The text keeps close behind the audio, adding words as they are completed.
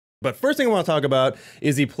But first thing I want to talk about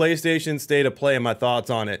is the PlayStation State of Play and my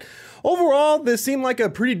thoughts on it. Overall, this seemed like a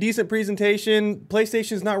pretty decent presentation.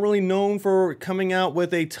 PlayStation's not really known for coming out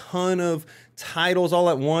with a ton of titles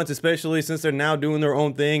all at once, especially since they're now doing their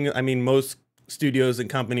own thing. I mean, most studios and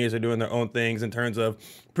companies are doing their own things in terms of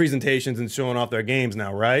presentations and showing off their games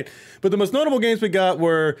now, right? But the most notable games we got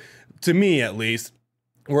were, to me at least,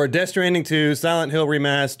 were Death Stranding 2, Silent Hill 2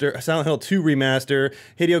 Remaster,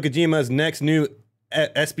 Hideo Kojima's next new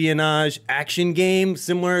espionage action game,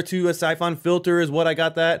 similar to a Siphon Filter is what I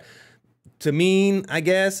got that to mean, I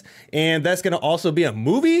guess. And that's going to also be a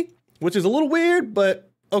movie, which is a little weird, but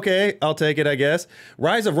okay, I'll take it, I guess.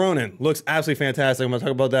 Rise of Ronin looks absolutely fantastic. I'm going to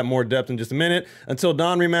talk about that more in depth in just a minute. Until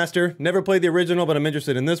Dawn Remaster. Never played the original, but I'm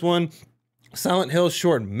interested in this one. Silent Hill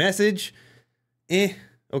Short Message.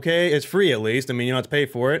 Okay, it's free at least. I mean, you don't have to pay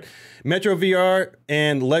for it. Metro VR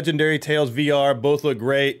and Legendary Tales VR both look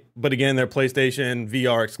great, but again, they're PlayStation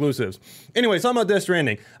VR exclusives. Anyway, talking about Death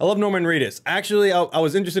Stranding. I love Norman Reedus. Actually, I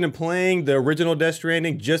was interested in playing the original Death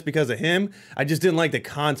Stranding just because of him. I just didn't like the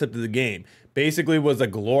concept of the game. Basically, it was a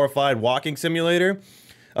glorified walking simulator.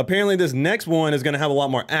 Apparently, this next one is going to have a lot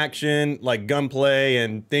more action, like gunplay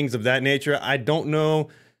and things of that nature. I don't know.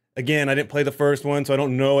 Again, I didn't play the first one, so I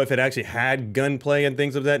don't know if it actually had gunplay and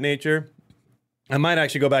things of that nature. I might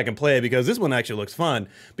actually go back and play it because this one actually looks fun,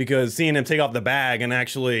 because seeing him take off the bag and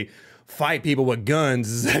actually fight people with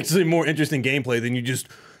guns is actually more interesting gameplay than you just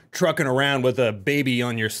trucking around with a baby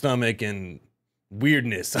on your stomach and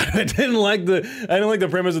weirdness. I didn't like the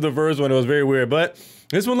premise of the first one. It was very weird, but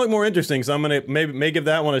this one looked more interesting, so I'm gonna maybe give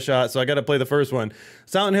that one a shot. So I got to play the first one.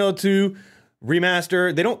 Silent Hill 2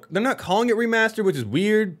 Remaster. They're not calling it remaster, which is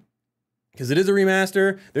weird because it is a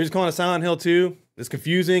remaster. They're just calling it Silent Hill 2. It's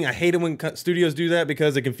confusing. I hate it when studios do that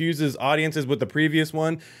because it confuses audiences with the previous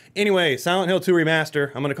one. Anyway, Silent Hill 2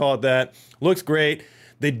 Remaster. I'm gonna call it that. Looks great.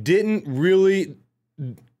 They didn't really.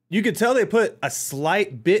 You could tell they put a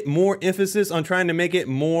slight bit more emphasis on trying to make it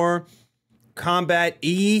more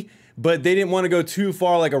combat-y, but they didn't want to go too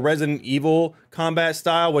far like a Resident Evil combat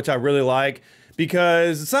style, which I really like,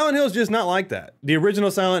 because Silent Hill is just not like that. The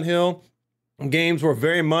original Silent Hill games were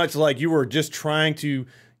very much like you were just trying to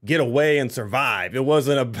get away and survive. It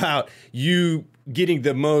wasn't about you getting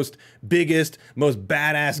the biggest, most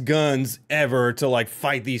badass guns ever to like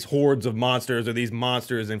fight these hordes of monsters or these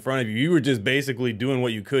monsters in front of you. You were just basically doing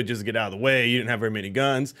what you could just to get out of the way. You didn't have very many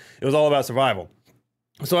guns. It was all about survival.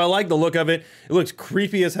 So I like the look of it. It looks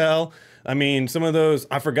creepy as hell. I mean, some of those,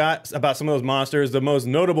 I forgot about some of those monsters. The most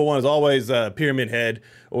notable one is always Pyramid Head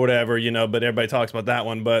or whatever, you know, but everybody talks about that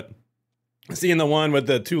one. But seeing the one with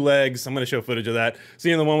the two legs, I'm going to show footage of that.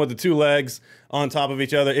 Seeing the one with the two legs on top of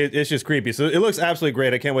each other, it's just creepy. So it looks absolutely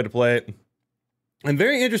great. I can't wait to play it. I'm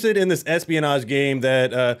very interested in this espionage game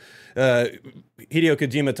that Hideo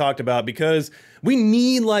Kojima talked about, because we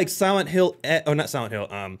need like Silent Hill, not Silent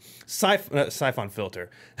Hill, Siphon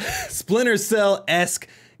Filter, Splinter Cell-esque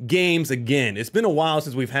games again. It's been a while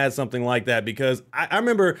since we've had something like that, because I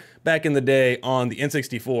remember back in the day on the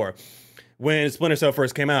N64, when Splinter Cell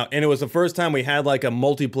first came out, and it was the first time we had like a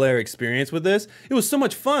multiplayer experience with this. It was so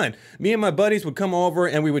much fun. Me and my buddies would come over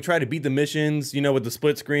and we would try to beat the missions, you know, with the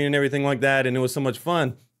split screen and everything like that, and it was so much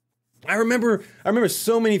fun. I remember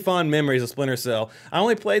so many fond memories of Splinter Cell. I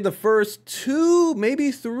only played the first 2, maybe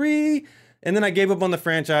 3, and then I gave up on the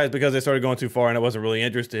franchise because they started going too far and I wasn't really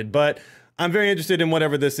interested. But I'm very interested in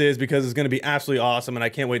whatever this is, because it's going to be absolutely awesome and I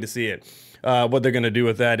can't wait to see it. What they're going to do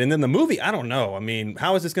with that. And then the movie, I don't know. I mean,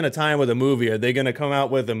 how is this going to tie in with a movie? Are they going to come out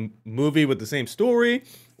with a movie with the same story?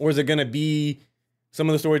 Or is it going to be some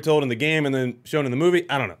of the story told in the game and then shown in the movie?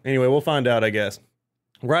 I don't know. Anyway, we'll find out, I guess.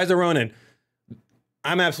 Rise of Ronin.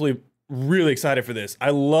 I'm absolutely really excited for this. I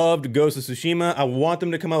loved Ghost of Tsushima. I want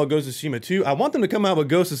them to come out with Ghost of Tsushima 2. I want them to come out with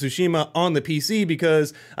Ghost of Tsushima on the PC,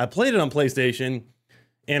 because I played it on PlayStation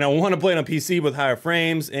and I want to play it on PC with higher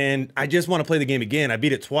frames, and I just want to play the game again. I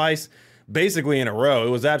beat it twice, basically in a row.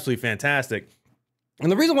 It was absolutely fantastic.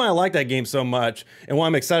 And the reason why I like that game so much and why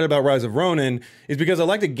I'm excited about Rise of Ronin is because I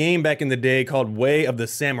liked a game back in the day called Way of the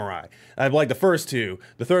Samurai. I liked the first 2.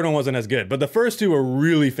 The third one wasn't as good, but the first 2 were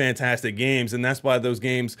really fantastic games, and that's why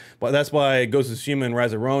that's why Ghost of Tsushima and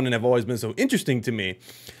Rise of Ronin have always been so interesting to me.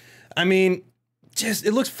 I mean,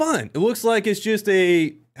 it looks fun. It looks like it's just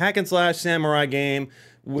a hack and slash samurai game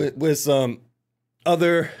with some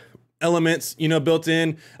other elements, you know, built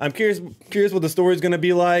in. I'm curious what the story is going to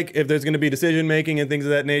be like, if there's going to be decision making and things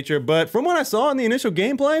of that nature. But from what I saw in the initial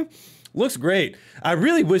gameplay, looks great. I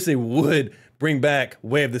really wish they would bring back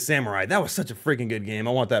Way of the Samurai. That was such a freaking good game.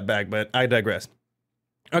 I want that back, but I digress.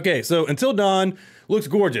 Okay, so Until Dawn looks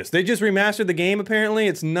gorgeous. They just remastered the game, apparently.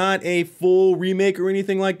 It's not a full remake or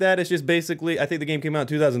anything like that. It's just basically, I think the game came out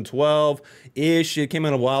in 2012-ish. It came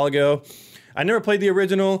out a while ago. I never played the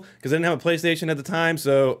original because I didn't have a PlayStation at the time,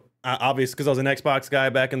 so obviously because I was an Xbox guy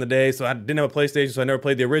back in the day, so I didn't have a PlayStation, so I never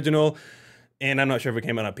played the original. And I'm not sure if it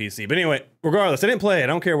came out on PC. But anyway, regardless, I didn't play it. I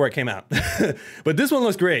don't care where it came out. But this one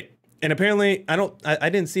looks great. And apparently, I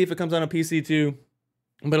didn't see if it comes out on PC too,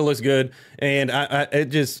 but it looks good. And I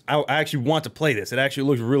actually want to play this. It actually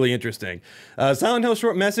looks really interesting. Silent Hill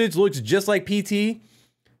short message looks just like PT,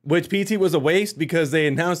 which PT was a waste because they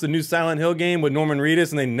announced a new Silent Hill game with Norman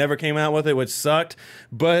Reedus and they never came out with it, which sucked.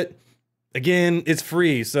 But again, it's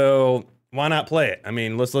free, so why not play it? I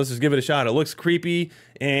mean, let's just give it a shot. It looks creepy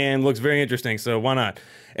and looks very interesting, so why not?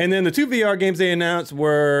 And then the 2 VR games they announced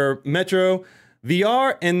were Metro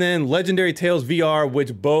VR and then Legendary Tales VR,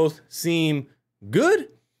 which both seem good.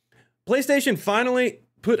 PlayStation finally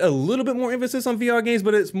put a little bit more emphasis on VR games,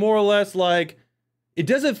 but it's more or less like, it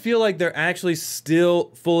doesn't feel like they're actually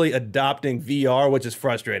still fully adopting VR, which is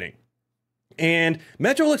frustrating. And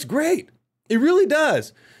Metro looks great. It really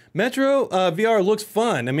does. Metro VR looks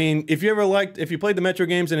fun. I mean, if you played the Metro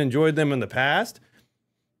games and enjoyed them in the past,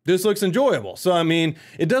 this looks enjoyable. So, I mean,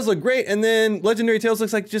 it does look great. And then Legendary Tales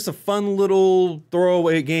looks like just a fun little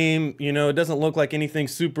throwaway game. You know, it doesn't look like anything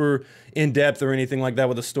super in-depth or anything like that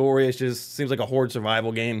with a story. It just seems like a horde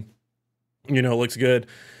survival game. You know, it looks good.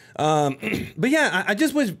 But yeah, I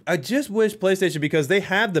just wish PlayStation, because they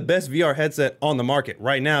have the best VR headset on the market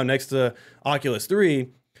right now next to Oculus 3.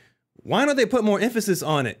 Why don't they put more emphasis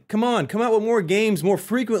on it? Come on, come out with more games more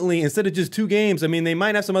frequently instead of just 2 games. I mean, they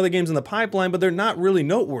might have some other games in the pipeline, but they're not really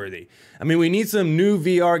noteworthy. I mean, we need some new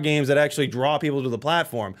VR games that actually draw people to the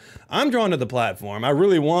platform. I'm drawn to the platform. I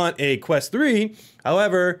really want a Quest 3.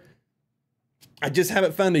 However, I just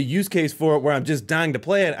haven't found a use case for it where I'm just dying to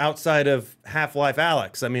play it outside of Half-Life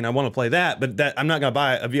Alyx. I mean, I want to play that, but I'm not going to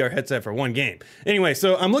buy a VR headset for 1 game. Anyway,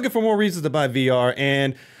 so I'm looking for more reasons to buy VR,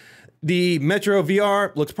 and the Metro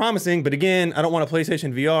VR looks promising, but again, I don't want a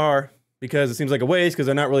PlayStation VR because it seems like a waste because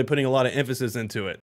they're not really putting a lot of emphasis into it.